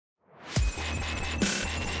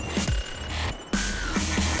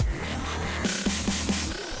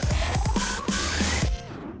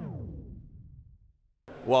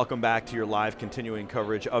Welcome back to your live continuing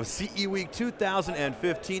coverage of CE Week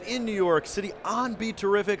 2015 in New York City on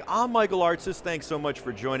BeTerrific. I'm Michael Artsis. Thanks so much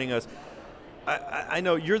for joining us. I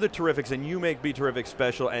know you're the Terrifics and you make BeTerrific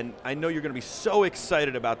special, and I know you're going to be so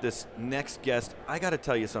excited about this next guest. I got to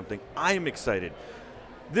tell you something. I am excited.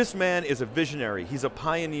 This man is a visionary, he's a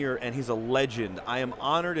pioneer, and he's a legend. I am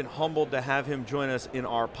honored and humbled to have him join us in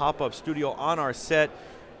our pop-up studio on our set.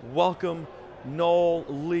 Welcome, Noel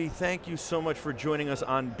Lee. Thank you so much for joining us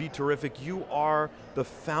on BeTerrific. You are the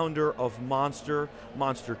founder of Monster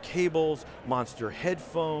Cables, Monster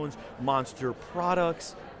Headphones, Monster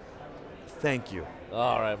Products. Thank you.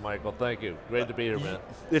 All right, Michael, thank you. Great to be here, man.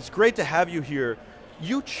 It's great to have you here.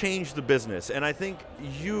 You changed the business, and I think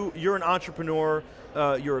you're an entrepreneur,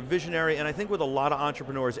 you're a visionary, and I think with a lot of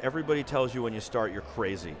entrepreneurs, everybody tells you when you start you're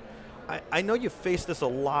crazy. I know you faced this a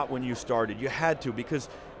lot when you started. You had to, because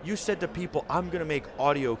you said to people, I'm going to make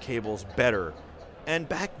audio cables better. And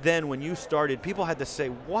back then when you started, people had to say,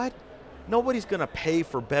 what? Nobody's going to pay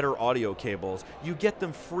for better audio cables. You get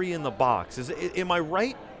them free in the box. Am I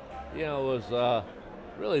right? You know, it was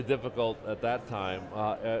really difficult at that time.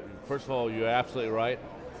 First of all, you're absolutely right.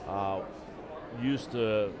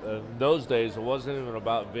 In those days, it wasn't even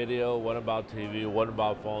about video, it wasn't about TV, it wasn't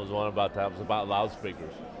about phones, it wasn't about tablets, it was about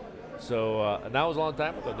loudspeakers. So, and that was a long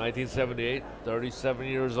time ago, 1978, 37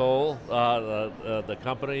 years old, the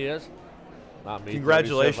company is. Not me.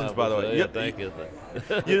 Congratulations, by the way. Yeah, thank you.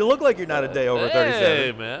 You look like you're not a day over 37.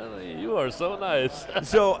 Hey, man, you are so nice.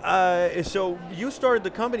 So you started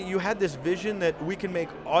the company. You had this vision that we can make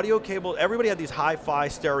audio cable. Everybody had these hi-fi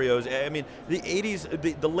stereos. I mean, the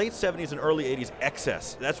 80s, the late 70s and early 80s,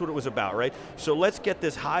 excess. That's what it was about, right? So let's get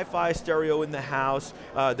this hi-fi stereo in the house.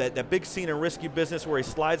 That big scene in Risky Business where he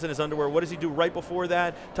slides in his underwear. What does he do right before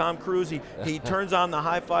that? Tom Cruise, he turns on the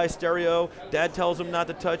hi-fi stereo. Dad tells him not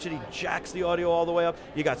to touch it. He jacks the audio all the way up.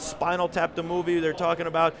 You got Spinal Tap, the movie they're talking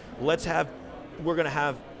about. We're going to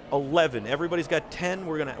have 11. Everybody's got 10.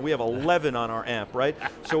 We have 11 on our amp, right?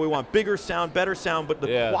 So we want bigger sound, better sound, but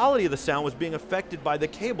the quality of the sound was being affected by the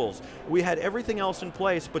cables. We had everything else in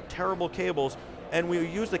place, but terrible cables, and we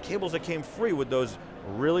used the cables that came free with those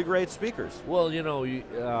really great speakers. Well, you know,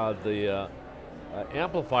 the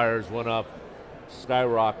amplifiers went up,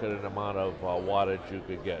 skyrocketed in amount of wattage you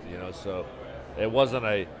could get, you know, so it wasn't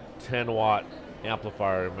a 10-watt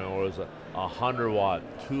amplifier. I mean, it was a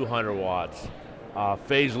 100-watt, 200 watts,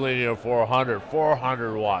 phase linear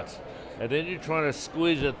 400 watts. And then you're trying to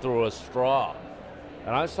squeeze it through a straw.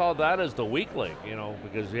 And I saw that as the weak link, you know,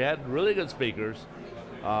 because you had really good speakers,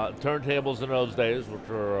 turntables in those days, which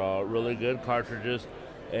were really good cartridges,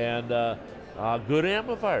 and good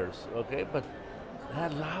amplifiers, okay? But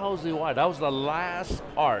that lousy wide, that was the last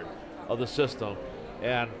part of the system.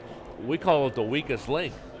 And we call it the weakest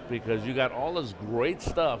link, because you got all this great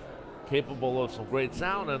stuff capable of some great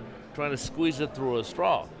sound and trying to squeeze it through a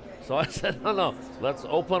straw. So I said, no, let's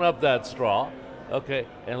open up that straw, okay,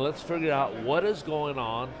 and let's figure out what is going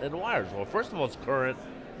on in wires. Well, first of all, it's current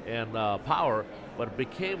and power, but it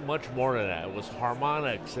became much more than that. It was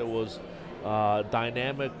harmonics, it was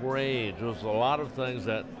dynamic range, it was a lot of things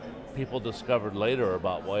that people discovered later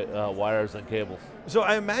about wires and cables. So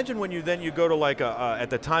I imagine when you go to like at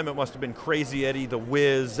the time it must have been Crazy Eddie, The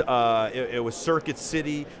Wiz, it was Circuit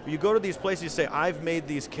City. You go to these places, you say, I've made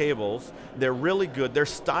these cables, they're really good, they're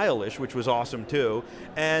stylish, which was awesome too,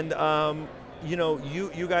 and you know,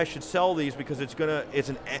 you guys should sell these because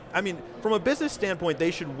I mean, from a business standpoint,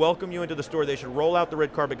 they should welcome you into the store. They should roll out the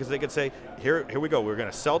red carpet because they could say, here we go. We're going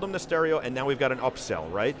to sell them the stereo, and now we've got an upsell,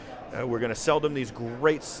 right? We're going to sell them these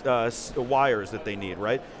great wires that they need,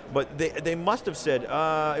 right? But they must have said,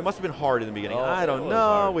 it must have been hard in the beginning. I don't know.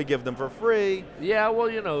 Hard. We give them for free. Yeah, well,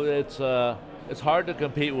 you know, it's hard to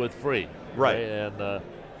compete with free, right? And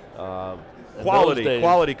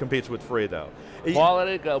quality competes with free, though.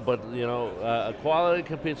 Quality, but you know, quality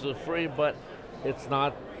competes with free, but it's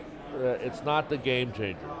not the game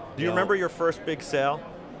changer. Do you remember your first big sale?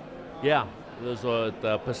 Yeah, it was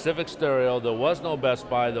at Pacific Stereo. There was no Best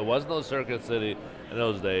Buy, there was no Circuit City in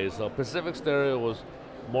those days. So Pacific Stereo was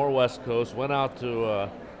more West Coast. Went out to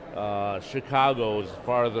Chicago, was the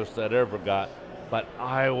farthest I'd ever got. But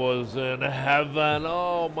I was in heaven.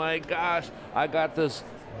 Oh my gosh! I got this.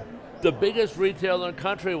 The biggest retailer in the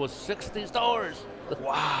country was 60 stores.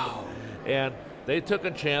 Wow. And they took a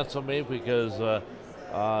chance on me because the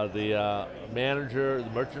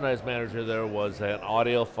merchandise manager there was an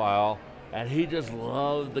audiophile, and he just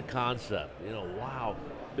loved the concept. You know, wow,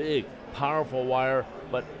 big, powerful wire,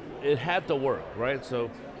 but it had to work, right? So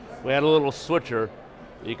we had a little switcher.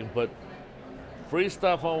 You can put free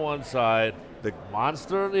stuff on one side, the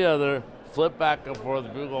Monster on the other, flip back and forth,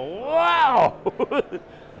 and people go, wow,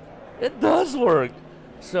 it does work.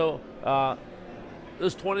 So it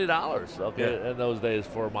was $20, okay, in those days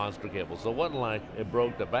for a monster cable. So it wasn't like it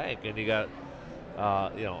broke the bank and you got,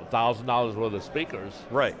 $1,000 worth of speakers.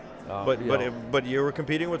 Right. But you were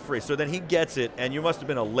competing with free. So then he gets it, and you must have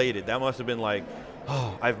been elated. That must have been like,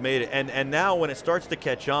 oh, I've made it. And now when it starts to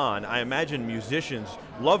catch on, I imagine musicians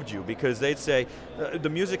loved you because they'd say, the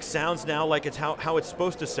music sounds now like it's how it's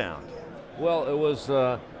supposed to sound. Well, it was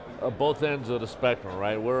both ends of the spectrum,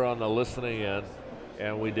 right? We're on the listening end,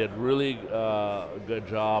 and we did really good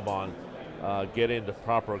job on getting the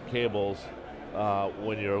proper cables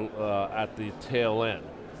when you're at the tail end.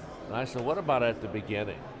 And I said, what about at the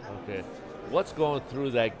beginning? Okay, what's going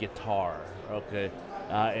through that guitar? Okay,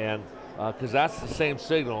 and because that's the same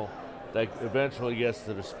signal that eventually gets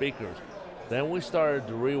to the speakers. Then we started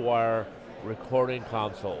to rewire recording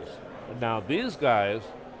consoles. Now these guys,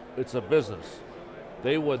 it's a business.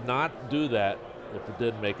 They would not do that if it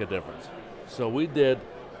didn't make a difference. So we did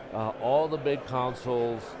all the big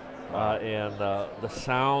consoles and the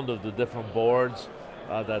sound of the different boards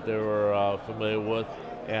that they were familiar with,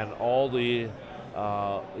 and all the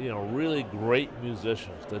really great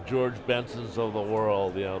musicians, the George Bensons of the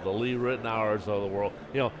world, the Lee Ritenours of the world.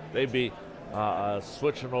 They'd be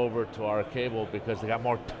switching over to our cable because they got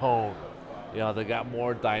more tone. They got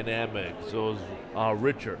more dynamic, so it was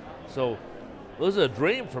richer. So it was a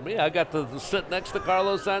dream for me. I got to sit next to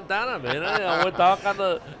Carlos Santana, man. We're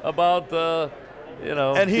talking about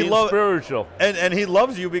and being spiritual. And he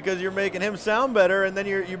loves you because you're making him sound better, and then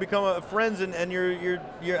you become friends, and you're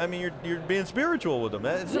being spiritual with him.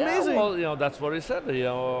 It's amazing. Well, that's what he said.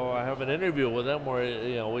 I have an interview with him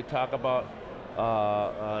where we talk about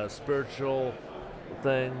spiritual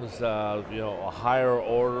things, a higher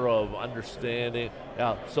order of understanding.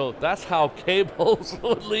 So that's how cables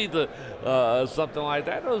would lead to something like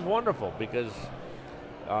that. It was wonderful because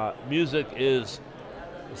music is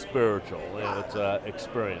spiritual, and it's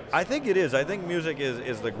experience. I think it is. I think music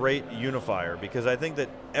is the great unifier because I think that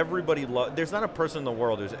everybody there's not a person in the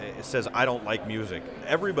world who says I don't like music.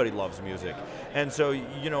 Everybody loves music, and so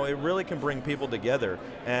it really can bring people together.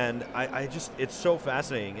 And I just it's so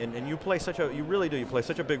fascinating. And you play you really do. You play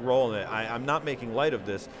such a big role in it. I'm not making light of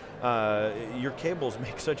this. Your cables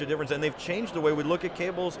make such a difference, and they've changed the way we look at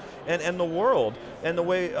cables and the world and the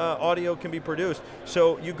way audio can be produced.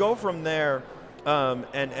 So you go from there.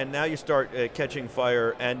 And now you start catching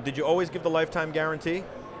fire. And did you always give the lifetime guarantee?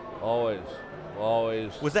 Always.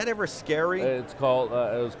 Was that ever scary? It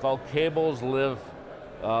was called Cables Live,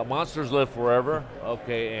 Monsters Live Forever.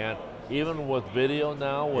 Okay, and even with video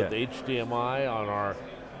now, with HDMI on our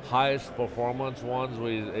highest performance ones,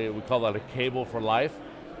 we call that a cable for life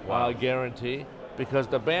guarantee, because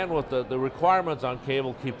the bandwidth, the requirements on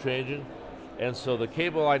cable keep changing, and so the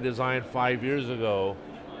cable I designed 5 years ago,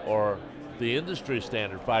 or the industry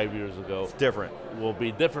standard 5 years ago, it's different. Will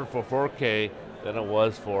be different for 4K than it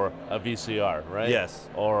was for a VCR, right? Yes.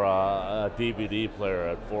 Or a DVD player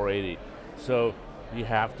at 480. So you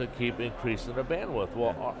have to keep increasing the bandwidth.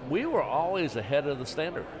 Well, we were always ahead of the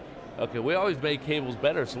standard. Okay, we always made cables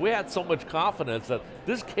better, so we had so much confidence that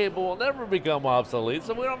this cable will never become obsolete,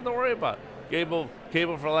 so we don't have to worry about it.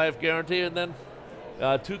 Cable for life guarantee, and then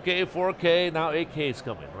 2K, 4K, now 8K is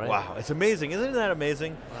coming, right? Wow, it's amazing. Isn't that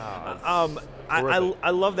amazing? Wow, I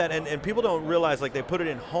love that, and people don't realize, like, they put it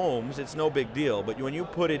in homes, it's no big deal, but when you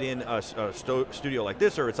put it in a studio like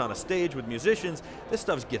this, or it's on a stage with musicians, this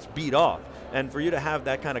stuff gets beat off. And for you to have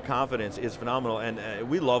that kind of confidence is phenomenal, and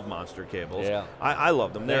we love Monster cables. Yeah. I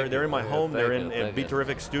love them. They're in my home. They're in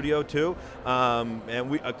BeTerrific studio too, and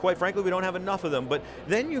we quite frankly we don't have enough of them. But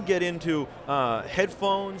then you get into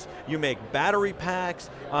headphones. You make battery packs.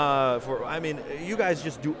 You guys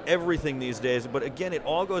just do everything these days. But again, it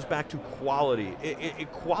all goes back to quality.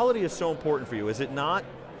 Quality is so important for you, is it not?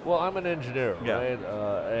 Well, I'm an engineer, right?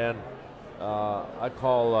 And I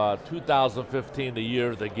call 2015 the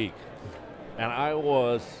year of the geek. And I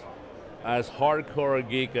was as hardcore a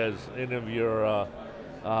geek as any of your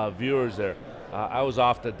viewers there. I was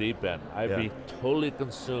off the deep end. I'd be totally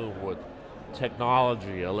consumed with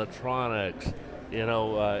technology, electronics,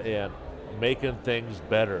 and making things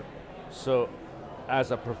better. So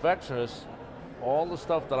as a perfectionist, all the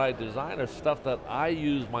stuff that I design is stuff that I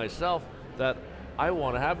use myself that I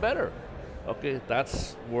want to have better. Okay,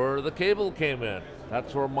 that's where the cable came in.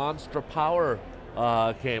 That's where Monster Power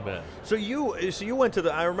came in. So you went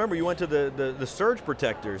to I remember you went to the surge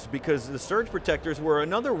protectors, because the surge protectors were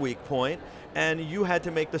another weak point, and you had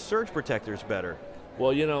to make the surge protectors better.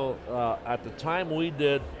 Well, at the time we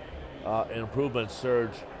did Improvement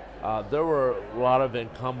Surge, there were a lot of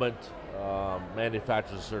incumbent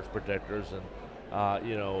manufactures surge protectors and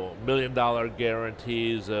you know, $1 million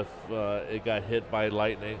guarantees if it got hit by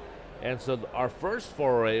lightning. And so our first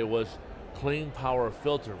foray was clean power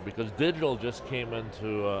filter, because digital just came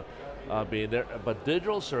into being there, but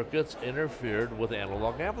digital circuits interfered with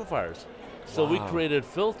analog amplifiers. So we created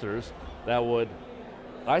filters that would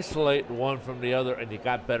isolate one from the other, and you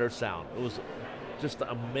got better sound. It was just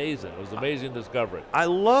amazing. It was an amazing discovery. I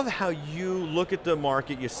love how you look at the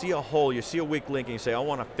market, you see a hole, you see a weak link, and you say, I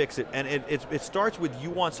want to fix it. And it starts with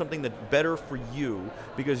you want something that's better for you,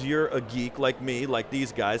 because you're a geek like me, like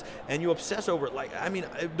these guys, and you obsess over it. Like, I mean,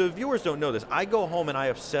 the viewers don't know this. I go home and I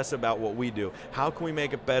obsess about what we do. How can we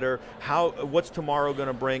make it better? What's tomorrow going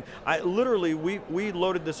to bring? Literally, we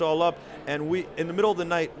loaded this all up, and in the middle of the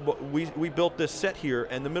night, we built this set here,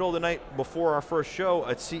 and in the middle of the night before our first show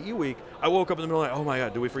at CE Week, I woke up in the middle of the night, oh my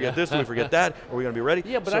God, do we forget this? Do we forget that? Are we going to be ready?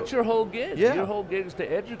 Yeah, but that's your whole gig. Yeah. Your whole gig is to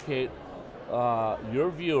educate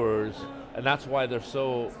your viewers, and that's why they're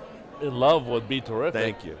so in love with BeTerrific.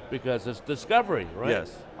 Thank you. Because it's discovery, right?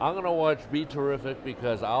 Yes. I'm going to watch BeTerrific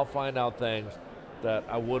because I'll find out things that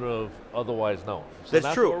I would have otherwise known. So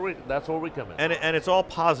that's true. That's where we come in. And it's all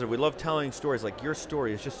positive. We love telling stories. Like your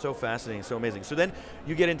story is just so fascinating, so amazing. So then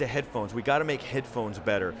you get into headphones. We got to make headphones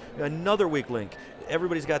better. Another weak link.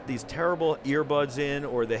 Everybody's got these terrible earbuds in,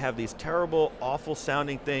 or they have these terrible, awful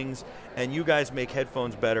sounding things, and you guys make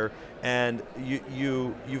headphones better. And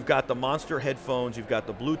you've got the Monster headphones, you've got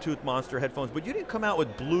the Bluetooth Monster headphones, but you didn't come out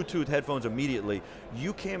with Bluetooth headphones immediately.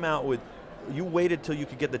 You came out with, you waited till you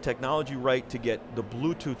could get the technology right to get the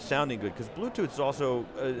Bluetooth sounding good, because Bluetooth's also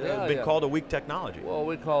been called a weak technology. Well,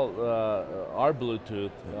 we call our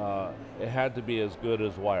Bluetooth, it had to be as good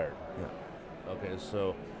as wired. Yeah. Okay,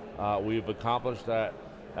 so we've accomplished that.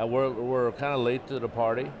 We're kind of late to the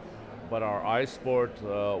party, but our iSport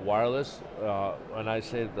wireless, and I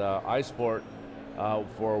say the iSport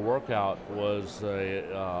for a workout was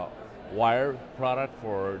a wired product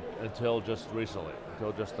until just recently,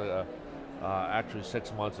 until just actually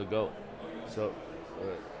 6 months ago. So,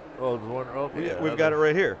 We've got it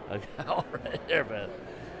right here. Right here, man.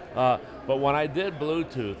 But when I did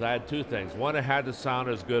Bluetooth, I had two things. One, it had to sound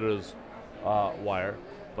as good as wire,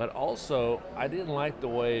 but also I didn't like the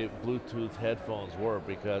way Bluetooth headphones were,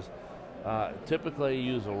 because typically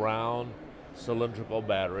you use a round cylindrical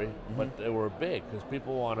battery, but they were big because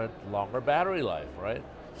people wanted longer battery life, right?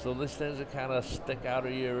 So these things that kind of stick out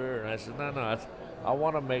of your ear, and I said, no, I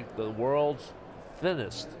want to make the world's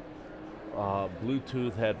thinnest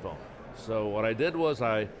Bluetooth headphone. So what I did was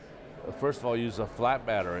I, first of all, used a flat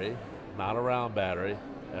battery, not a round battery,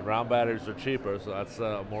 and round batteries are cheaper, so that's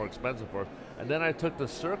more expensive for us. And then I took the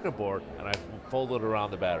circuit board and I folded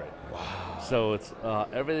around the battery. Wow. So it's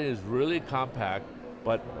everything is really compact,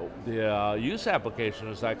 but the use application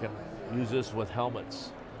is I can use this with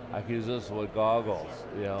helmets. I can use this with goggles,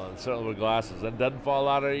 you know, and certainly with glasses. And it doesn't fall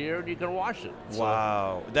out of your ear, and you can wash it.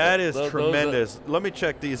 Wow, that is tremendous. Let me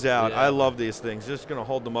check these out. I love these things. Just going to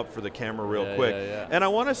hold them up for the camera real quick. And I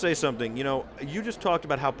want to say something. You know, you just talked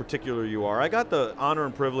about how particular you are. I got the honor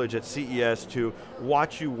and privilege at CES to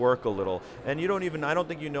watch you work a little. And you don't even, I don't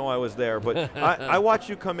think you know I was there, but I watch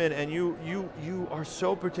you come in, and you are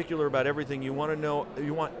so particular about everything. You want to know,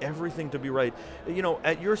 you want everything to be right. You know,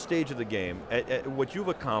 at your stage of the game, at what you've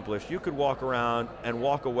accomplished, you could walk around and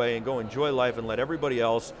walk away and go enjoy life and let everybody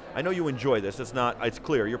else, I know you enjoy this, it's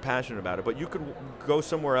clear, you're passionate about it, but you could go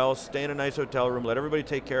somewhere else, stay in a nice hotel room, let everybody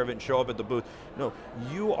take care of it and show up at the booth. No,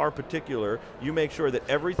 you are particular. You make sure that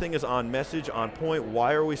everything is on message, on point.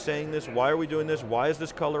 Why are we saying this? Why are we doing this? Why is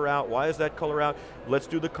this color out? Why is that color out? Let's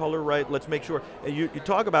do the color right. Let's make sure. And you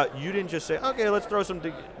talk about, you didn't just say, okay, let's throw some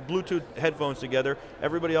Bluetooth headphones together.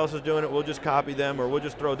 Everybody else is doing it. We'll just copy them, or we'll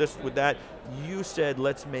just throw this with that. You said,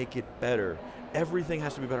 let's make it better. Everything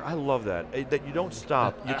has to be better. I love that. That you don't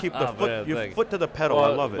stop. You keep the foot to the pedal.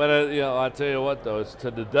 Well, I love it. But you know, I'll tell you what, though, it's to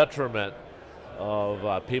the detriment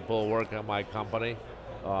of people working at my company.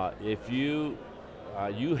 If you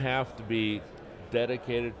have to be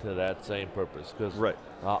dedicated to that same purpose, because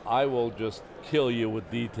I will just kill you with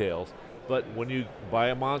details. But when you buy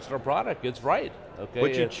a Monster product, it's right. Okay.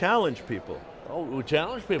 But you challenge people. Oh, we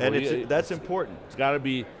challenge people, and that's important. It's got to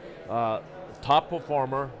be top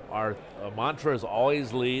performer. Our mantra is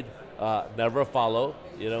always lead, never follow.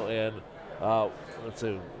 You know, and let's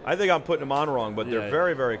see. I think I'm putting them on wrong, but they're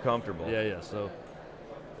very, very comfortable. Yeah. So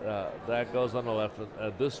that goes on the left.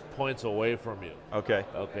 This points away from you. Okay.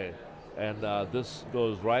 Okay. And this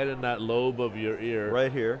goes right in that lobe of your ear.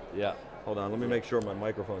 Right here. Yeah. Hold on. Let me make sure my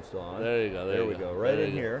microphone's still on. There you go. There we go. Right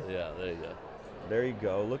in here. Yeah. There you go. There you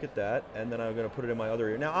go. Look at that. And then I'm going to put it in my other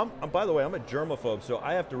ear. Now, by the way, I'm a germaphobe, so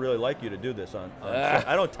I have to really like you to do this on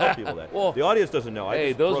I don't tell people that. Well, the audience doesn't know.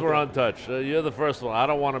 Hey, those were untouched. You're the first one. I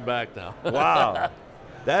don't want them back now. Wow.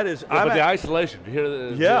 That is. Yeah, but the isolation. You hear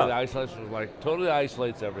the, yeah. The isolation is like totally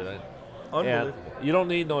isolates everything. Unbelievable. And you don't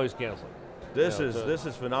need noise canceling. This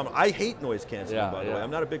is phenomenal. I hate noise canceling, by the way.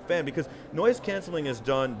 I'm not a big fan because noise canceling is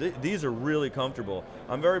done. These are really comfortable.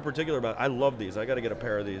 I'm very particular about. I love these. I got to get a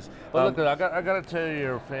pair of these. But look, I got to tell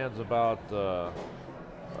your fans about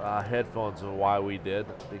headphones and why we did,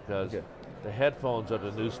 because the headphones are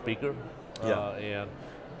the new speaker. And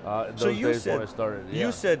so you said, when I started,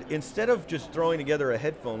 you said instead of just throwing together a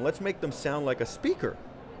headphone, let's make them sound like a speaker,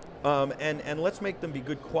 and let's make them be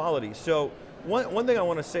good quality. So. One thing I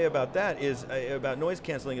want to say about that is, about noise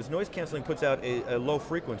canceling, is noise canceling puts out a low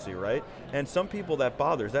frequency, right? And some people that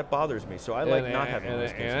bothers me, so I like not having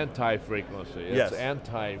noise canceling. Anti-frequency, it's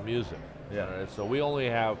anti-music. Yeah. Right? So we only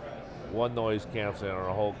have one noise canceling on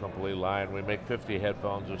our whole complete line. We make 50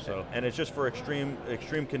 headphones or so. And it's just for extreme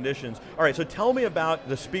conditions. All right, so tell me about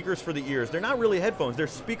the speakers for the ears. They're not really headphones, they're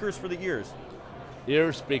speakers for the ears.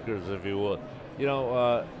 Ear speakers, if you would. You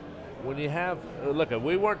know, when you have, look,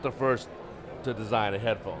 we weren't the first to design a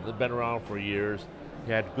headphone. They've been around for years.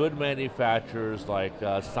 You had good manufacturers like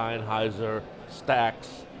Sennheiser, Stax,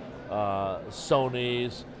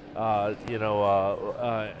 Sony's,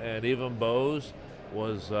 and even Bose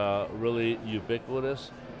was really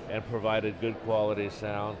ubiquitous and provided good quality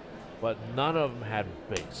sound, but none of them had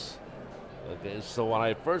bass. Okay, so when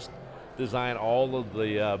I first designed all of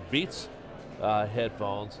the Beats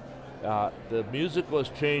headphones, the music was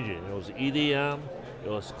changing. It was EDM, it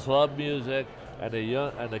was club music, and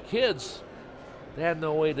the kids, they had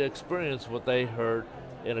no way to experience what they heard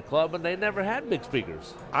in a club, and they never had big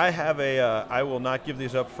speakers. I have I will not give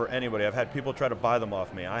these up for anybody. I've had people try to buy them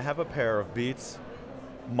off me. I have a pair of Beats,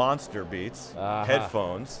 Monster Beats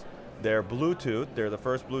headphones. They're Bluetooth. They're the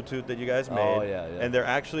first Bluetooth that you guys made. And they're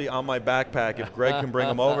actually on my backpack if Greg can bring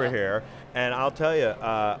them over here. And I'll tell you,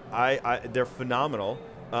 they're phenomenal.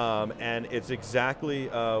 And it's exactly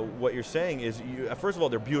what you're saying is, first of all,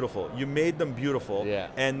 they're beautiful. You made them beautiful,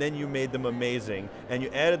 and then you made them amazing. And you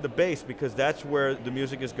added the bass because that's where the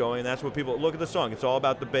music is going. That's what people, look at the song. It's all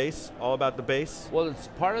about the bass, all about the bass. Well, it's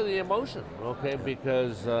part of the emotion, okay,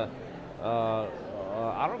 because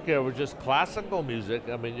I don't care if it's just classical music.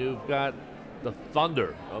 I mean, you've got the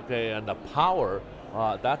thunder, okay, and the power.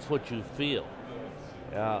 That's what you feel.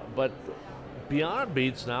 But beyond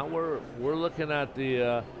Beats now, we're looking at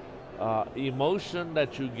the emotion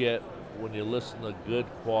that you get when you listen to good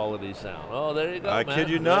quality sound. Oh, there you go, I man. kid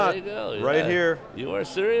you not. There you go. Right here. You are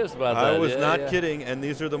serious about that. I was not kidding, and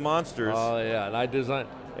these are the monsters. Oh, yeah, and I designed,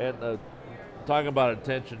 and talking about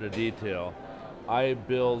attention to detail, I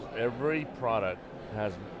build every product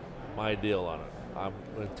has my deal on it. I'm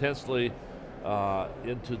intensely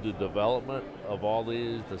into the development of all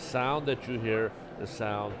these. The sound that you hear, the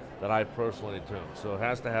sound that I personally tune. So it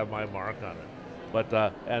has to have my mark on it. But,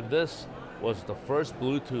 and this was the first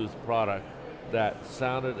Bluetooth product that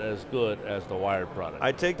sounded as good as the wired product.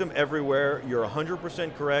 I take them everywhere. You're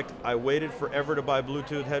 100% correct. I waited forever to buy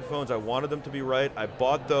Bluetooth headphones. I wanted them to be right. I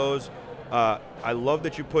bought those. I love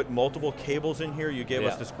that you put multiple cables in here. You gave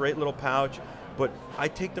us this great little pouch. But I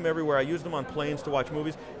take them everywhere. I use them on planes to watch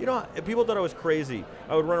movies. You know, people thought I was crazy.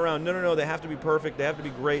 I would run around, no, they have to be perfect, they have to be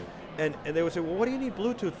great. And they would say, well, what do you need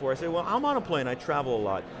Bluetooth for? I say, well, I'm on a plane, I travel a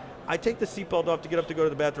lot. I take the seatbelt off to get up to go to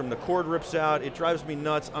the bathroom, the cord rips out, it drives me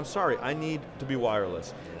nuts. I'm sorry, I need to be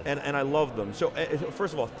wireless. And I love them. So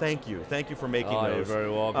first of all, thank you. Thank you for making those. You're very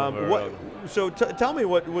welcome. So tell me,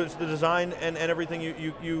 what was the design and everything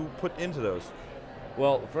you put into those?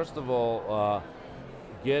 Well, first of all,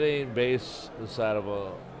 getting bass inside of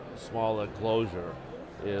a small enclosure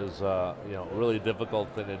is a really difficult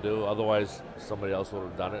thing to do. Otherwise, somebody else would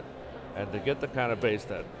have done it. And to get the kind of bass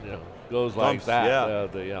that goes like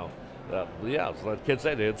that, it's like kids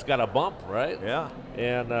say, it's got a bump, right? Yeah.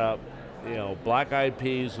 And Black Eyed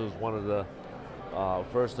Peas was one of the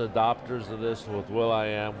first adopters of this with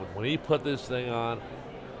Will.i.am. When he put this thing on,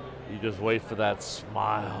 you just wait for that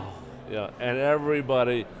smile. And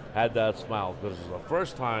everybody had that smile because it was the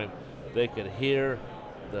first time they could hear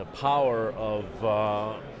the power of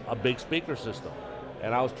a big speaker system.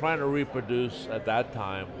 And I was trying to reproduce at that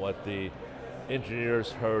time what the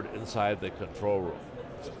engineers heard inside the control room.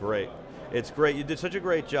 It's great. It's great. You did such a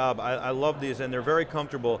great job. I love these, and they're very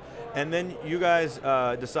comfortable. And then you guys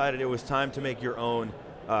decided it was time to make your own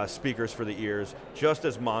speakers for the ears, just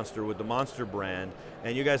as Monster with the Monster brand,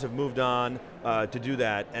 and you guys have moved on to do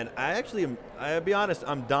that. And I actually, I'll be honest,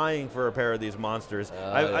 I'm dying for a pair of these Monsters.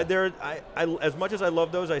 As much as I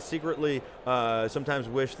love those, I secretly sometimes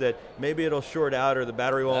wish that maybe it'll short out or the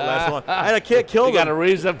battery won't last long. I can't kill them. You got a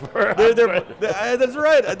reason for that's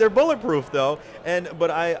right. They're bulletproof though.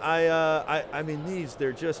 But I mean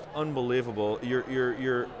they're just unbelievable.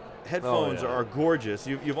 Your headphones are gorgeous.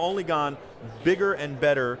 You've only gone bigger and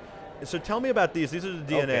better. So tell me about these. These are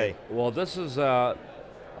the DNA. Okay. Well, this is a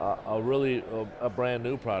really brand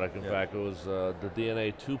new product. In fact, it was the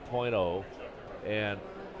DNA 2.0, and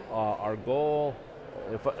our goal,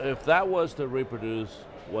 if that was to reproduce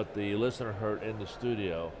what the listener heard in the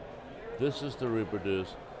studio, this is to reproduce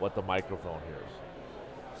what the microphone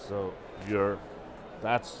hears. So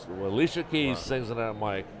that's when Alicia Keys sings in that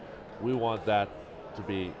mic. We want that to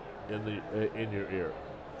be in your ear,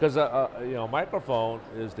 because microphone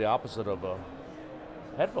is the opposite of a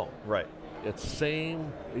headphone. Right. It's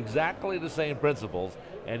exactly the same principles,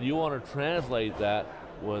 and you want to translate that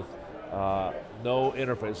with no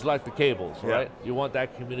interface. It's like the cables, right? You want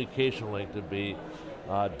that communication link to be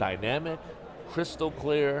dynamic, crystal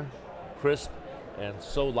clear, crisp, and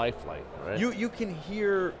so lifelike, right? You can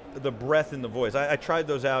hear the breath in the voice. I tried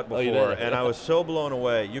those out before, and I was so blown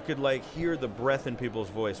away. You could hear the breath in people's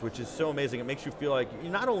voice, which is so amazing. It makes you feel like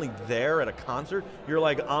you're not only there at a concert, you're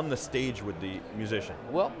on the stage with the musician.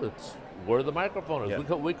 Well, it's where the microphone is.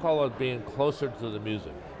 Yeah. We call it being closer to the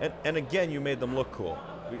music. And again, you made them look cool,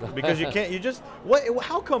 because you can't.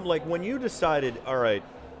 How come when you decided, all right,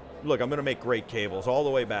 look, I'm going to make great cables all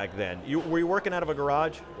the way back then. Were you working out of a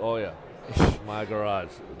garage? Oh yeah. My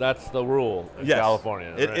garage. That's the rule in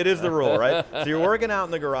California. Right? It is the rule, right? So you're working out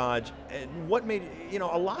in the garage, and what made a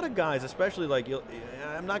lot of guys, especially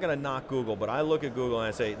I'm not going to knock Google, but I look at Google and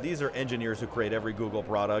I say, these are engineers who create every Google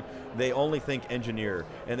product. They only think engineer,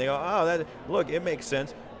 and they go, oh, look, it makes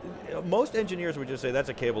sense. Most engineers would just say, that's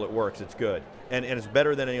a cable, it works, it's good, and it's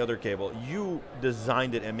better than any other cable. You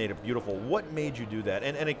designed it and made it beautiful. What made you do that?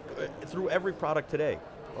 And through every product today?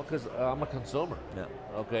 Well, because I'm a consumer. Yeah.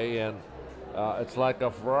 Okay, and it's like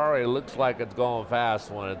a Ferrari. It looks like it's going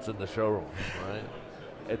fast when it's in the showroom, right?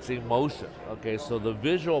 It's emotion. Okay, so the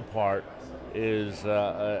visual part is,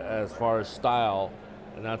 as far as style,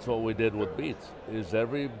 and that's what we did with Beats, is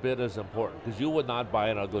every bit as important. Because you would not buy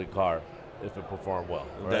an ugly car if it performed well.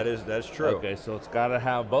 Right? That's true. Okay, so it's got to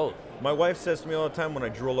have both. My wife says to me all the time when I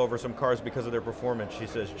drool over some cars because of their performance, she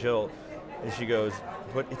says, Jill, and she goes,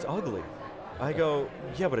 but it's ugly. I go,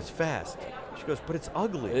 yeah, but it's fast. She goes, but it's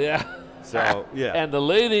ugly. Yeah. So, yeah. And the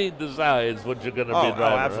lady decides what you're going to be driving. Oh,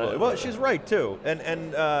 absolutely. Right? Well, she's right, too.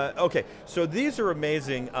 And okay, so these are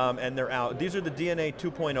amazing, and they're out. These are the DNA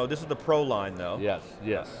 2.0. This is the Pro line, though.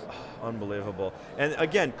 Yes. Unbelievable. And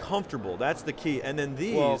again, comfortable. That's the key. And then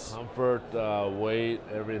these. Well, comfort, weight,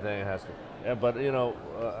 everything has to. Yeah, but,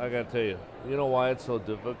 I got to tell you, you know why it's so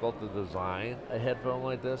difficult to design a headphone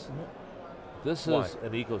like this? Mm-hmm. This is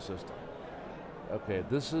an ecosystem. Okay,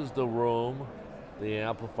 this is the room, the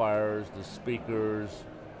amplifiers, the speakers,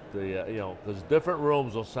 because different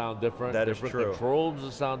rooms will sound different. That is different true. Control rooms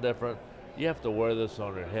will sound different. You have to wear this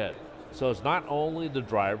on your head. So it's not only the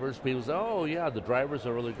drivers. People say, oh yeah, the drivers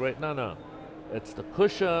are really great. No. It's the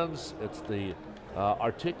cushions, it's the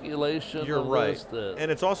articulation. You're right.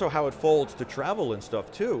 And it's also how it folds to travel and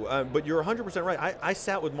stuff too. But you're 100% right. I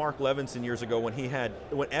sat with Mark Levinson years ago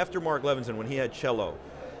after Mark Levinson when he had cello.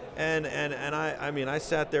 And I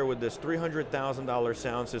sat there with this $300,000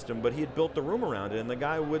 sound system, but he had built the room around it. And the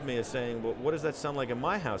guy with me is saying, well, what does that sound like in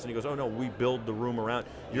my house? And he goes, oh no, we build the room around.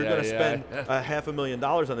 You're going to spend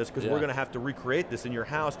 $500,000 on this because we're going to have to recreate this in your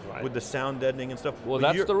house with the sound deadening and stuff. Well,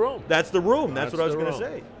 that's the room. That's the room. That's what I was going to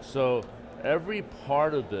say. So every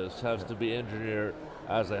part of this has to be engineered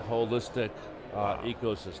as a holistic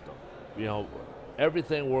ecosystem.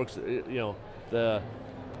 Everything works. The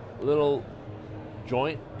little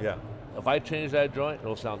joint. Yeah. If I change that joint,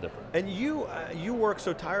 it'll sound different. And you work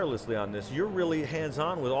so tirelessly on this. You're really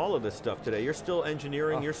hands-on with all of this stuff today. You're still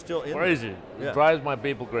engineering. You're still in crazy. It drives my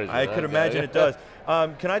people crazy. I could imagine it does.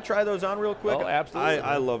 Can I try those on real quick? Oh, absolutely.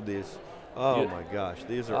 I love these. Oh my gosh,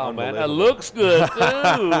 these are unbelievable. Man, it looks good too.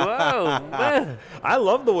 Wow, man. I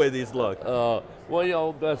love the way these look.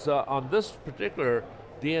 Well, that's on this particular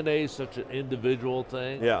DNA is such an individual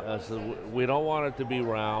thing. Yeah. So we don't want it to be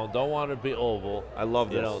round, don't want it to be oval. I love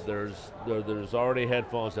this. You know, there's already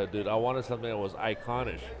headphones that do. I wanted something that was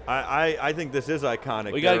iconic. I think this is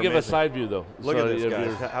iconic. We got to give a side view though. Look at this,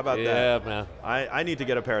 guys. How about that? Yeah, man. I need to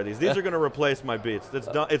get a pair of these. These are going to replace my Beats. It's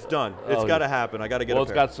done. It's done. It's got to happen. I got to get a pair. Well,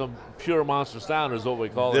 it's got some pure monster sound, is what we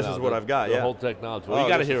call it. This is what I've got. The whole technology. Well, you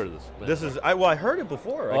got to hear this. Man. This is. I heard it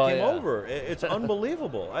before. I came over. It's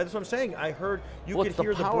unbelievable. That's what I'm saying. I heard you could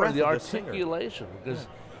hear the breath of the articulation. Because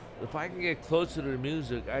if I can get closer to the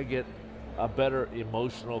music, I get a better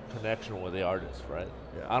emotional connection with the artist, right?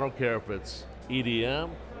 Yeah. I don't care if it's EDM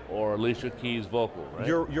or Alicia Keys' vocal, right?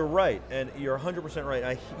 You're right, and you're 100%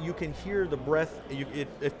 right. You can hear the breath.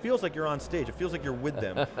 It feels like you're on stage. It feels like you're with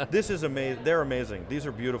them. This is amazing. They're amazing. These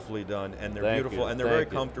are beautifully done, and they're beautiful, and they're very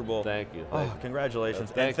comfortable. Thank you. Oh,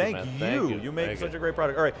 congratulations. Thank you. You make such a great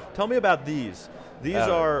product. All right, tell me about these. These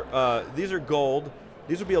are gold.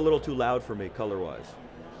 These would be a little too loud for me color-wise,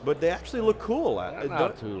 but they actually look cool. They're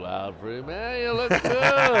not too loud for you, man. You look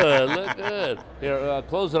good. Look good. Here,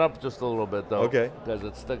 close it up just a little bit, though. Okay. Because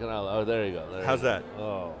it's sticking out. Oh, there you go. How's that?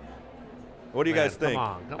 Oh. What do you guys think?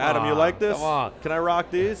 Come Adam, you like this? Come on. Can I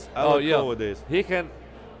rock these? I look cool with these. He can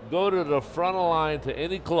go to the front of the line to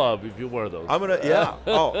any club if you wear those. I'm gonna,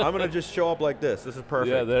 I'm gonna just show up like this. This is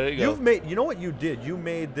perfect. Yeah, there you go. You know what you did? You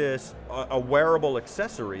made this a wearable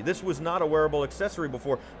accessory. This was not a wearable accessory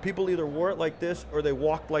before. People either wore it like this or they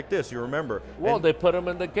walked like this. You remember? Well, they put them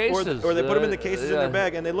in the cases. Or they put them in the cases in their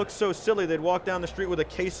bag, and they looked so silly. They'd walk down the street with a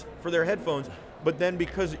case for their headphones. But then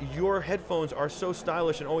because your headphones are so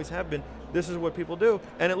stylish and always have been, this is what people do,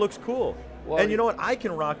 and it looks cool. Well, and you know what? I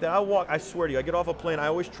can rock that. I swear to you, I get off a plane. I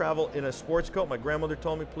always travel in a sports coat. My grandmother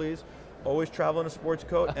told me, please, always travel in a sports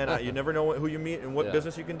coat. And you never know who you meet and what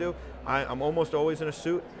business you can do. I'm almost always in a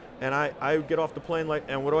suit. And I get off the plane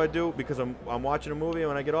and what do I do? Because I'm watching a movie, and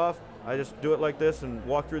when I get off, I just do it like this and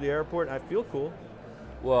walk through the airport, and I feel cool.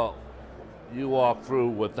 Well, you walk through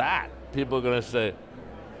with that, people are going to say,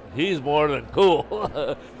 he's more than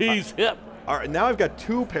cool. He's hip. All right, now I've got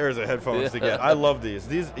 2 pairs of headphones to get. I love these.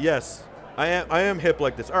 Yes, I am hip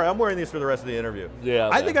like this. All right, I'm wearing these for the rest of the interview. Yeah.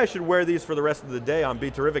 I think I should wear these for the rest of the day on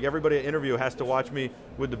BeTerrific. Everybody at interview has to watch me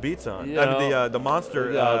with the Beats on. The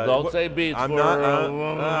Monster. Don't say Beats. I'm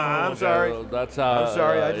sorry. That's I'm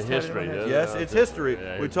sorry. I just history. Yes, it's history.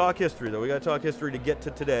 We talk history though. We got to talk history to get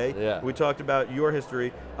to today. Yeah. We talked about your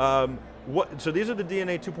history. So these are the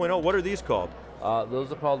DNA 2.0. What are these called?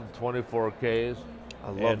 Those are called 24Ks. I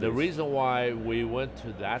love and the reason why we went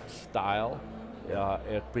to that style,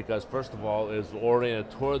 because first of all, is oriented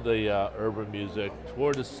toward the urban music,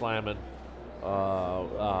 toward the slamming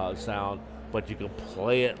sound, but you can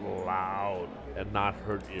play it loud and not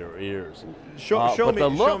hurt your ears. Show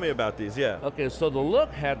me about these. Yeah. Okay, so the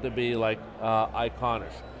look had to be like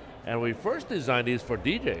iconic, and we first designed these for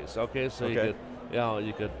DJs. Okay, so you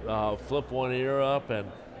could flip one ear up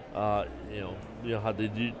and you know how the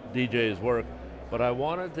DJs work. But I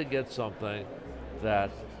wanted to get something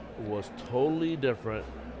that was totally different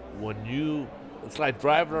it's like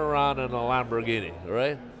driving around in a Lamborghini,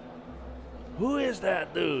 right? Who is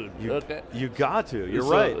that dude? You got to. You're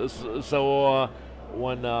right. So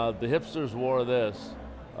when the hipsters wore this,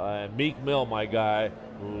 Meek Mill, my guy,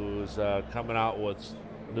 who's coming out with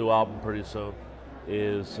a new album pretty soon,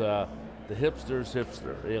 is the hipster's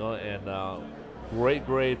hipster, and great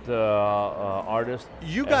artist.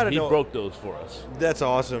 You got to know. He broke those for us. That's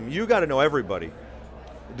awesome. You got to know everybody.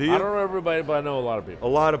 Do you? I don't know everybody, but I know a lot of people.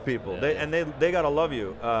 A lot of people. Yeah. They got to love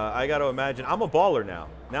you. I got to imagine. I'm a baller now.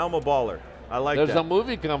 Now I'm a baller. I like that. There's a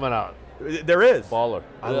movie coming out. There is. Baller.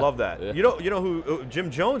 I love that. Yeah. You know who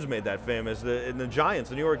Jim Jones made that famous in the Giants,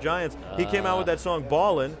 the New York Giants. He came out with that song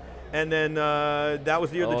Ballin', and then that was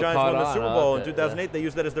the year the Giants won the Super Bowl in 2008. Yeah. They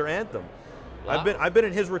used that as their anthem. Wow. I've been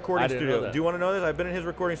in his recording studio. Do you want to know this? I've been in his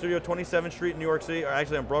recording studio, 27th Street in New York City, or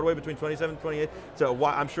actually on Broadway between 27th and 28th. So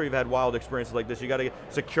I'm sure you've had wild experiences like this. You got to get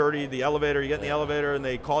security, the elevator. You get in the elevator and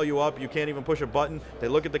they call you up. You can't even push a button. They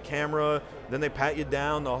look at the camera, then they pat you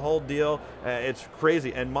down. The whole deal. It's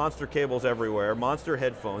crazy. And Monster cables everywhere. Monster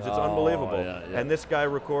headphones. It's unbelievable. Yeah. And this guy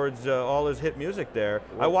records all his hit music there.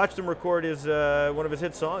 I watched him record one of his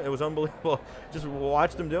hit songs. It was unbelievable. Just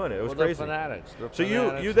watched him doing it. It was crazy. They're fanatics. So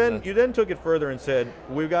you then took it further and said,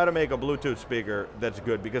 we've got to make a Bluetooth speaker that's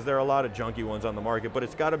good, because there are a lot of junky ones on the market, but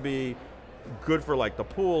it's got to be good for like the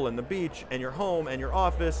pool and the beach and your home and your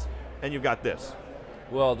office, and you've got this.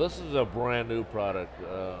 Well, this is a brand new product,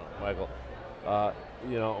 Michael.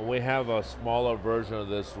 We have a smaller version of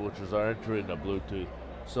this, which is our entry into Bluetooth.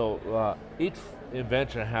 So each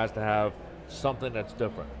invention has to have something that's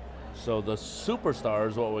different. So the Superstar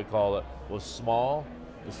is what we call it, was small,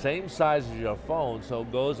 the same size as your phone, so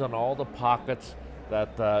it goes on all the pockets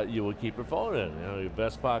that you would keep your phone in. You know, your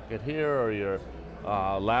vest pocket here, or your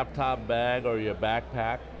laptop bag, or your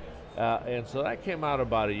backpack. And so that came out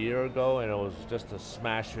about a year ago, and it was just a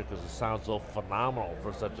smasher because it sounds so phenomenal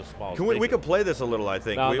for such a small speaker. We could play this a little, I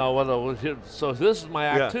think. So this is my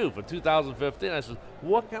act two for 2015. I said,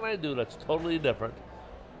 what can I do that's totally different?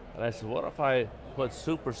 And I said, what if I put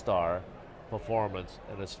superstar performance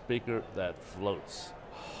in a speaker that floats?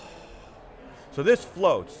 So this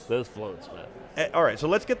floats. This floats, man. All right, so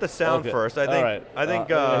let's get the sound first. I think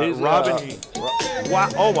Robin. Wow!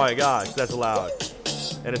 Oh my gosh, that's loud,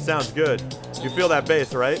 and it sounds good. You feel that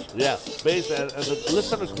bass, right? Yeah, bass, and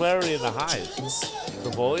listen to clarity in the highs.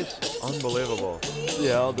 The voice, unbelievable. You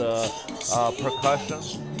know, the percussion.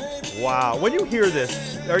 Wow! When you hear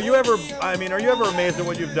this, are you ever amazed at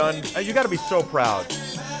what you've done? You got to be so proud.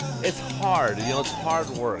 It's hard, you know. It's hard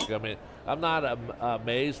work. I mean, I'm not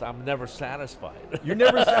amazed. I'm never satisfied. You're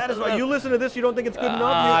never satisfied. You listen to this, you don't think it's good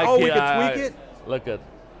enough. We can tweak it. Look at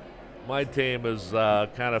my team is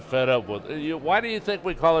kind of fed up with you. Why do you think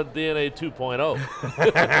we call it DNA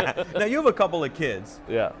 2.0? Now you have a couple of kids.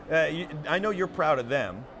 Yeah. I know you're proud of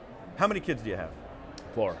them. How many kids do you have?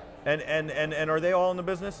 4. And are they all in the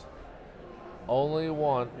business? Only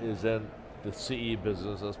one is in the CE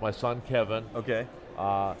business. That's my son Kevin. Okay.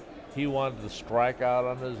 He wanted to strike out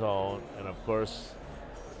on his own, and of course,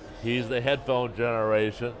 he's the headphone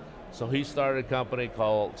generation. So he started a company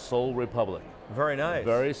called Soul Republic. Very nice.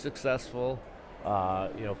 Very successful.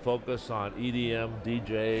 You know, focus on EDM,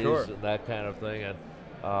 DJs, and that kind of thing, and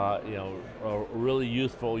you know, a really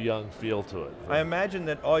youthful, young feel to it. I imagine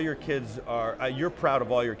that all your kids are, you're proud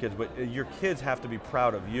of all your kids, but your kids have to be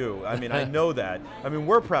proud of you. I mean, I know that. I mean,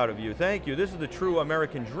 we're proud of you. Thank you. This is the true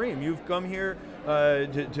American dream. You've come here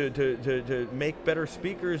to make better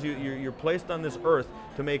speakers. You're placed on this earth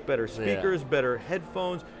to make better speakers, better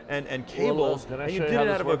headphones, and cables. Well, and you did it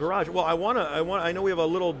out of a garage. Well, I know we have a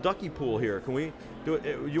little ducky pool here. Can we do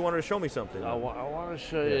it? You wanted to show me something? I want to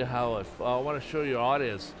show you how. I want to show your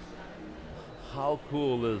audience how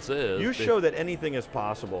cool this is. You show that anything is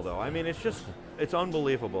possible, though. I mean, it's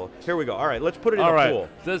unbelievable. Here we go. All right, let's put it in a pool.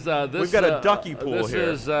 This, we've got a ducky pool here.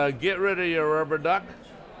 This is get rid of your rubber duck,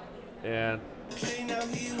 and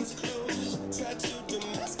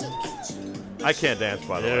I can't dance,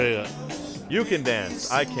 by the way. There you go. You can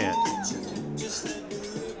dance. I can't.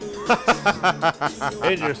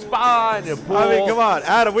 In your spa, in your pool. I mean, come on,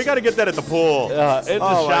 Adam. We got to get that at the pool. In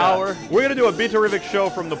the shower. We're gonna do a BeTerrific show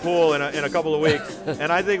from the pool in a couple of weeks,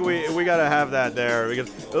 and I think we got to have that there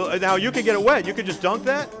because now you can get it wet. You can just dunk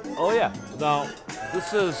that. Oh yeah. Now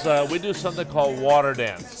this is we do something called water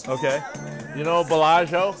dance. Okay. You know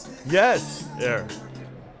Bellagio? Yes. There.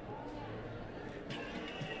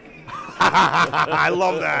 I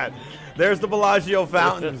love that. There's the Bellagio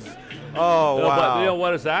fountains. Oh, wow. But you know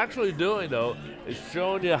what it's actually doing, though, is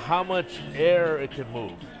showing you how much air it can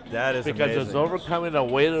move. That is because amazing. it's overcoming the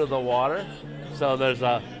weight of the water. So there's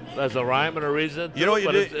a rhyme and a reason. You know what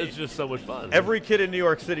you did? It's just so much fun. Every kid in New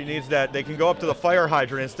York City needs that. They can go up to the fire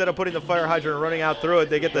hydrant. Instead of putting the fire hydrant and running out through it,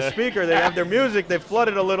 they get the speaker. They have their music. They flood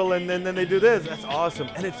it a little, and then they do this. That's awesome.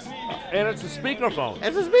 And it's a speakerphone.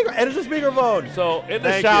 It's a speaker. And it's a speakerphone. So in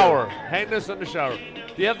the shower, hang this in the shower.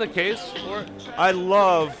 Do you have the case for it? I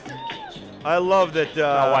love that.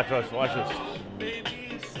 Now watch this. Watch this.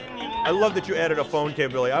 I love that you added a phone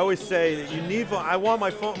capability. I always say that you need. I want my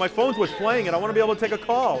phone. My phone's what's playing, and I want to be able to take a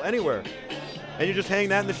call anywhere. And you just hang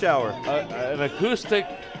that in the shower. An acoustic,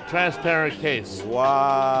 transparent case.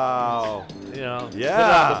 Wow. You know. Yeah. Put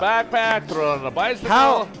it on the backpack. Throw it on the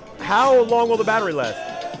bicycle. How long will the battery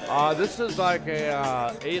last? This is like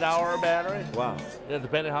a 8-hour battery. Wow. Yeah,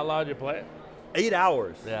 depending how loud you play it. 8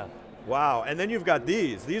 hours. Yeah. Wow. And then you've got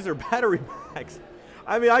these. These are battery packs.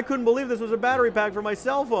 I mean, I couldn't believe this was a battery pack for my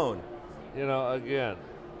cell phone. You know, again,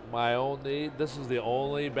 this is the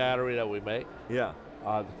only battery that we make. Yeah.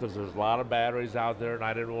 Because there's a lot of batteries out there, and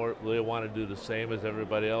I didn't really want to do the same as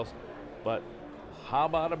everybody else. But how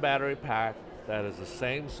about a battery pack that is the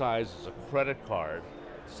same size as a credit card,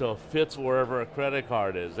 so it fits wherever a credit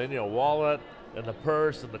card is, in your wallet, in the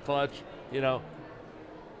purse, in the clutch, you know.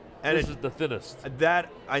 And this is the thinnest.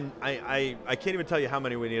 That I can't even tell you how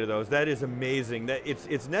many we need of those. That is amazing. That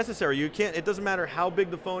it's necessary. You can't. It doesn't matter how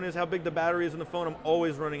big the phone is, how big the battery is in the phone. I'm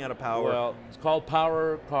always running out of power. Well, it's called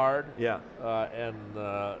Power Card. Yeah. And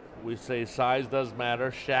we say size does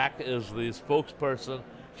matter. Shaq is the spokesperson.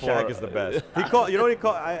 Shaq is the best. He called. You know what he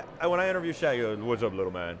called? When I interview Shaq, he goes, "What's up,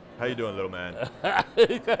 little man? How you doing, little man?" Yeah.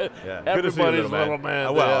 Good to see you, little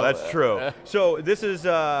man. Well, that's true. So this is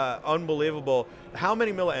unbelievable. How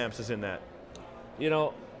many milliamps is in that? You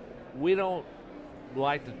know, we don't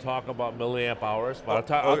like to talk about milliamp hours, but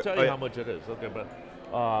I'll tell you how much it is. Okay,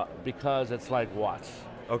 but because it's like watts.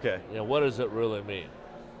 Okay. You know, what does it really mean?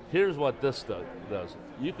 Here's what this does.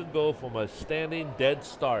 You can go from a standing dead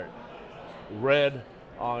start, red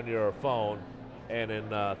on your phone, and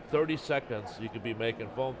in 30 seconds, you could be making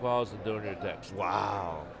phone calls and doing your text.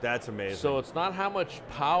 Wow, that's amazing. So it's not how much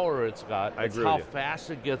power it's got, it's how fast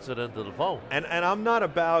it gets it into the phone. And I'm not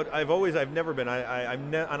about, I've never been,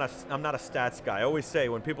 I'm not a stats guy. I always say,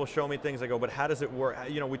 when people show me things, I go, but how does it work?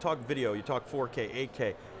 You know, we talk video, you talk 4K,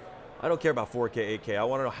 8K. I don't care about 4K, 8K, I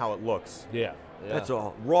want to know how it looks. Yeah. That's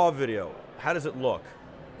all. Raw video, how does it look?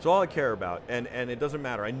 It's all I care about, and it doesn't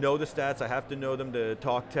matter. I know the stats, I have to know them to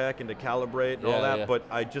talk tech and to calibrate and all that, but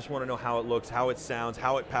I just want to know how it looks, how it sounds,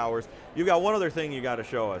 how it powers. You got one other thing you got to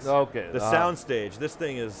show us. Okay. The sound stage. This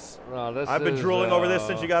thing is, I've been drooling over this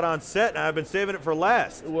since you got on set, and I've been saving it for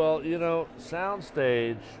last. Well, you know, sound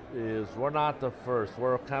stage is, we're not the first.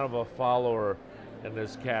 We're kind of a follower in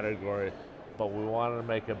this category, but we wanted to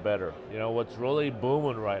make it better. You know, what's really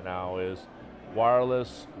booming right now is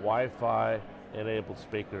wireless, Wi-Fi, enabled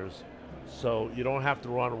speakers, so you don't have to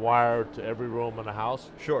run wire to every room in the house.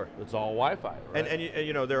 Sure. It's all Wi-Fi. Right? And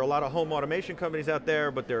you know, there are a lot of home automation companies out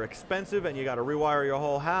there, but they're expensive and you got to rewire your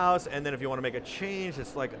whole house, and then if you want to make a change,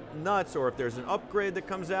 it's like nuts, or if there's an upgrade that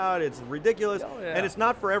comes out, it's ridiculous. Oh, yeah. And it's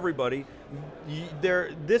not for everybody.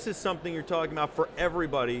 This is something you're talking about for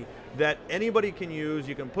everybody, that anybody can use.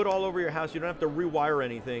 You can put all over your house. You don't have to rewire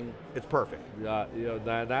anything. It's perfect. Yeah, you know,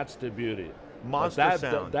 that's the beauty. Monster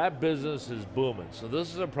sound. That business is booming. So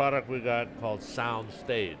this is a product we got called Sound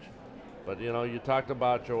Stage. But you know, you talked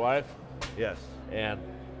about your wife. Yes. And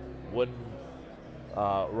wouldn't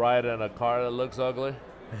ride in a car that looks ugly.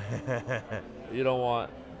 You don't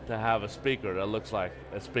want to have a speaker that looks like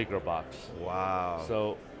a speaker box. Wow.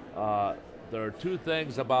 So there are two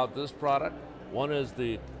things about this product. One is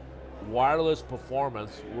the wireless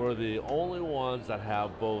performance. We're the only ones that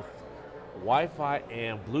have both Wi-Fi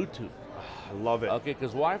and Bluetooth. I love it. Okay,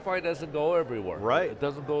 because Wi-Fi doesn't go everywhere. Right. It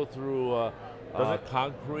doesn't go through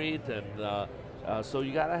concrete, and so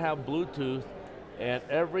you got to have Bluetooth, and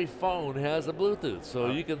every phone has a Bluetooth,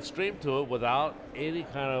 so you can stream to it without any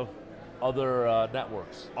kind of other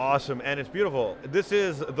networks. Awesome, and it's beautiful. This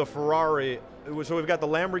is the Ferrari. So we've got the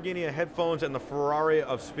Lamborghini of headphones and the Ferrari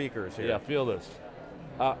of speakers here. Yeah, feel this.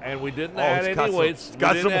 And we didn't add any weights. We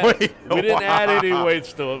didn't add any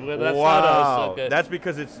weights to it. That's not us. Okay. That's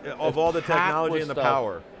because it's all the technology and the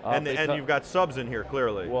power. And you've got subs in here,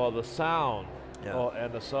 clearly. Well, the sound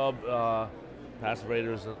and the sub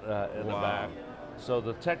passivrators in the back. So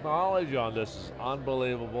the technology on this is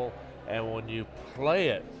unbelievable. And when you play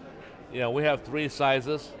it, you know, we have 3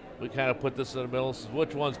 sizes. We kind of put this in the middle. This is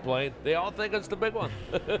which one's playing. They all think it's the big one.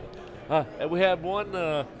 And we had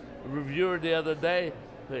one reviewer the other day.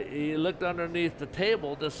 He looked underneath the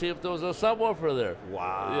table to see if there was a subwoofer there.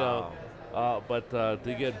 Wow. You know, but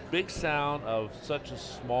to get big sound of such a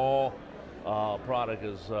small product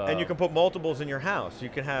is... and you can put multiples in your house. You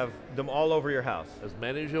can have them all over your house. As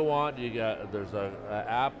many as you want. There's an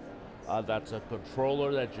app that's a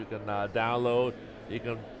controller that you can download. You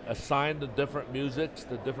can assign the different musics,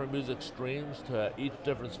 the different music streams to each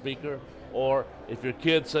different speaker. Or if your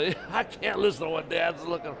kids say, I can't listen to what Dad's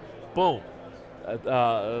looking, boom.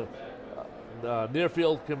 Near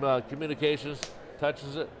field communications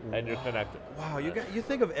touches it, and you're connected. Wow, you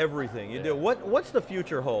think of everything. You do. What's the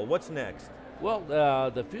future hold? What's next? Well,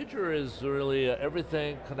 the future is really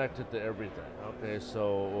everything connected to everything. Okay,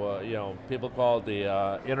 so you know, people call it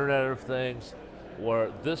the Internet of Things, where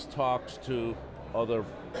this talks to other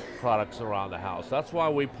products around the house. That's why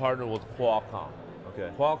we partner with Qualcomm. Okay.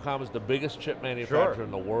 Qualcomm is the biggest chip manufacturer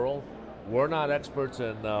in the world. We're not experts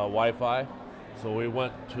in Wi-Fi, so we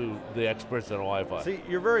went to the experts in Wi-Fi. See,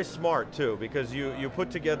 you're very smart too, because you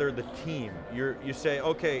put together the team. You say,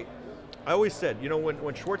 okay, I always said, you know, when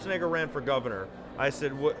Schwarzenegger ran for governor, I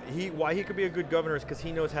said why he could be a good governor is because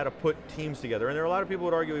he knows how to put teams together. And there are a lot of people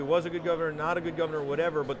who would argue he was a good governor, not a good governor,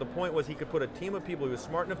 whatever, but the point was he could put a team of people. He was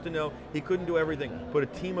smart enough to know he couldn't do everything. Put a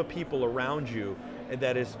team of people around you, and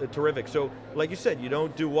that is terrific. So, like you said, you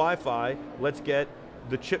don't do Wi-Fi, let's get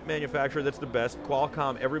the chip manufacturer that's the best.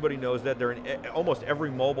 Qualcomm, everybody knows that. They're in almost every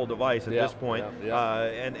mobile device at this point.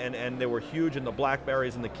 And they were huge in the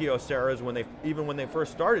BlackBerries and the Kyoseras when they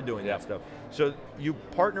first started doing that stuff. So you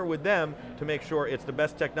partner with them to make sure it's the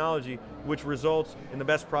best technology, which results in the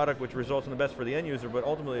best product, which results in the best for the end user, but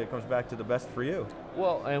ultimately it comes back to the best for you.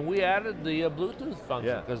 Well, and we added the Bluetooth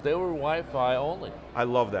function because they were Wi-Fi only. I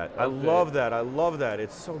love that. I love that. I love that.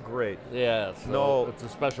 It's so great. Yeah, so Noel, it's a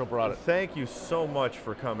special product. Thank you so much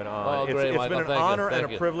for coming on. Oh, it's great, been an honor and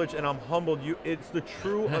a you. privilege, and I'm humbled. It's the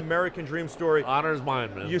true American dream story. Honor's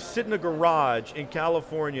mine, man. You sit in a garage in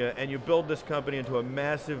California and you build this company into a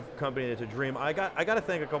massive company that's a dream. I got to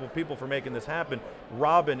thank a couple people for making this happen.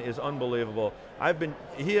 Robin is unbelievable.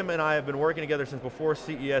 Him and I have been working together since before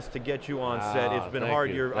CES to get you on set. It's been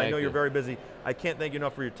hard. I know you're very busy. I can't thank you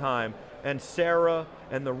enough for your time. And Sarah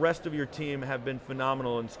and the rest of your team have been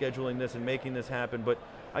phenomenal in scheduling this and making this happen. But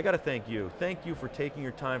I got to thank you. Thank you for taking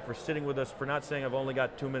your time, for sitting with us, for not saying I've only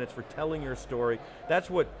got 2 minutes, for telling your story. That's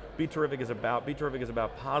what BeTerrific is about. BeTerrific is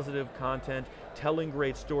about positive content, telling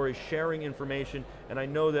great stories, sharing information, and I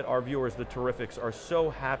know that our viewers, the Terrifics, are so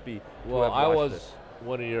happy to have I watched was this.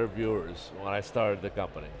 one of your viewers when I started the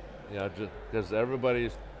company. You know, just because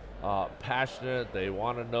everybody's passionate, they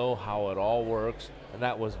want to know how it all works, and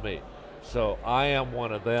that was me. So I am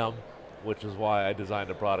one of them, which is why I designed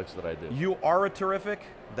the products that I do. You are a Terrific.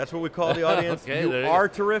 That's what we call the audience. Okay, you are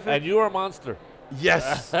terrific. And you are a monster.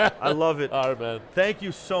 Yes, I love it. All right, man. Thank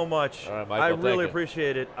you so much. All right, Michael, I really you.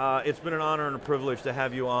 appreciate it. It's been an honor and a privilege to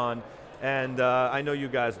have you on, and I know you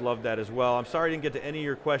guys love that as well. I'm sorry I didn't get to any of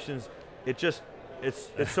your questions. It's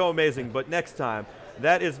so amazing, but next time.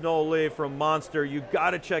 That is Noel Lee from Monster. You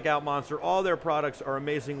got to check out Monster. All their products are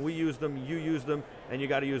amazing. We use them, you use them, and you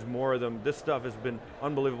got to use more of them. This stuff has been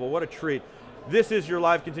unbelievable. What a treat. This is your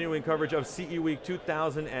live continuing coverage of CE Week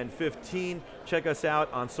 2015. Check us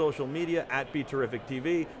out on social media at BeTerrific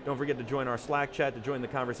TV. Don't forget to join our Slack chat to join the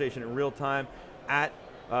conversation in real time at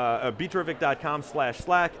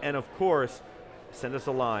BeTerrific.com/Slack. And of course, send us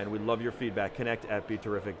a line. We love your feedback. Connect at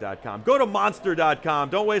BeTerrific.com. Go to Monster.com.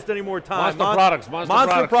 Don't waste any more time.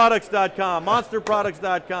 MonsterProducts.com.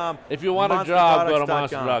 MonsterProducts.com. If you want a job, go to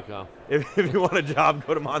Monster.com. If you want a job,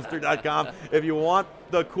 go to Monster.com. If you want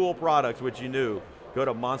the cool products, which you knew, go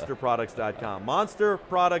to MonsterProducts.com.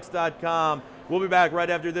 MonsterProducts.com. We'll be back right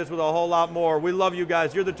after this with a whole lot more. We love you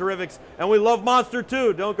guys. You're the Terrifics, and we love Monster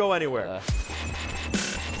too. Don't go anywhere.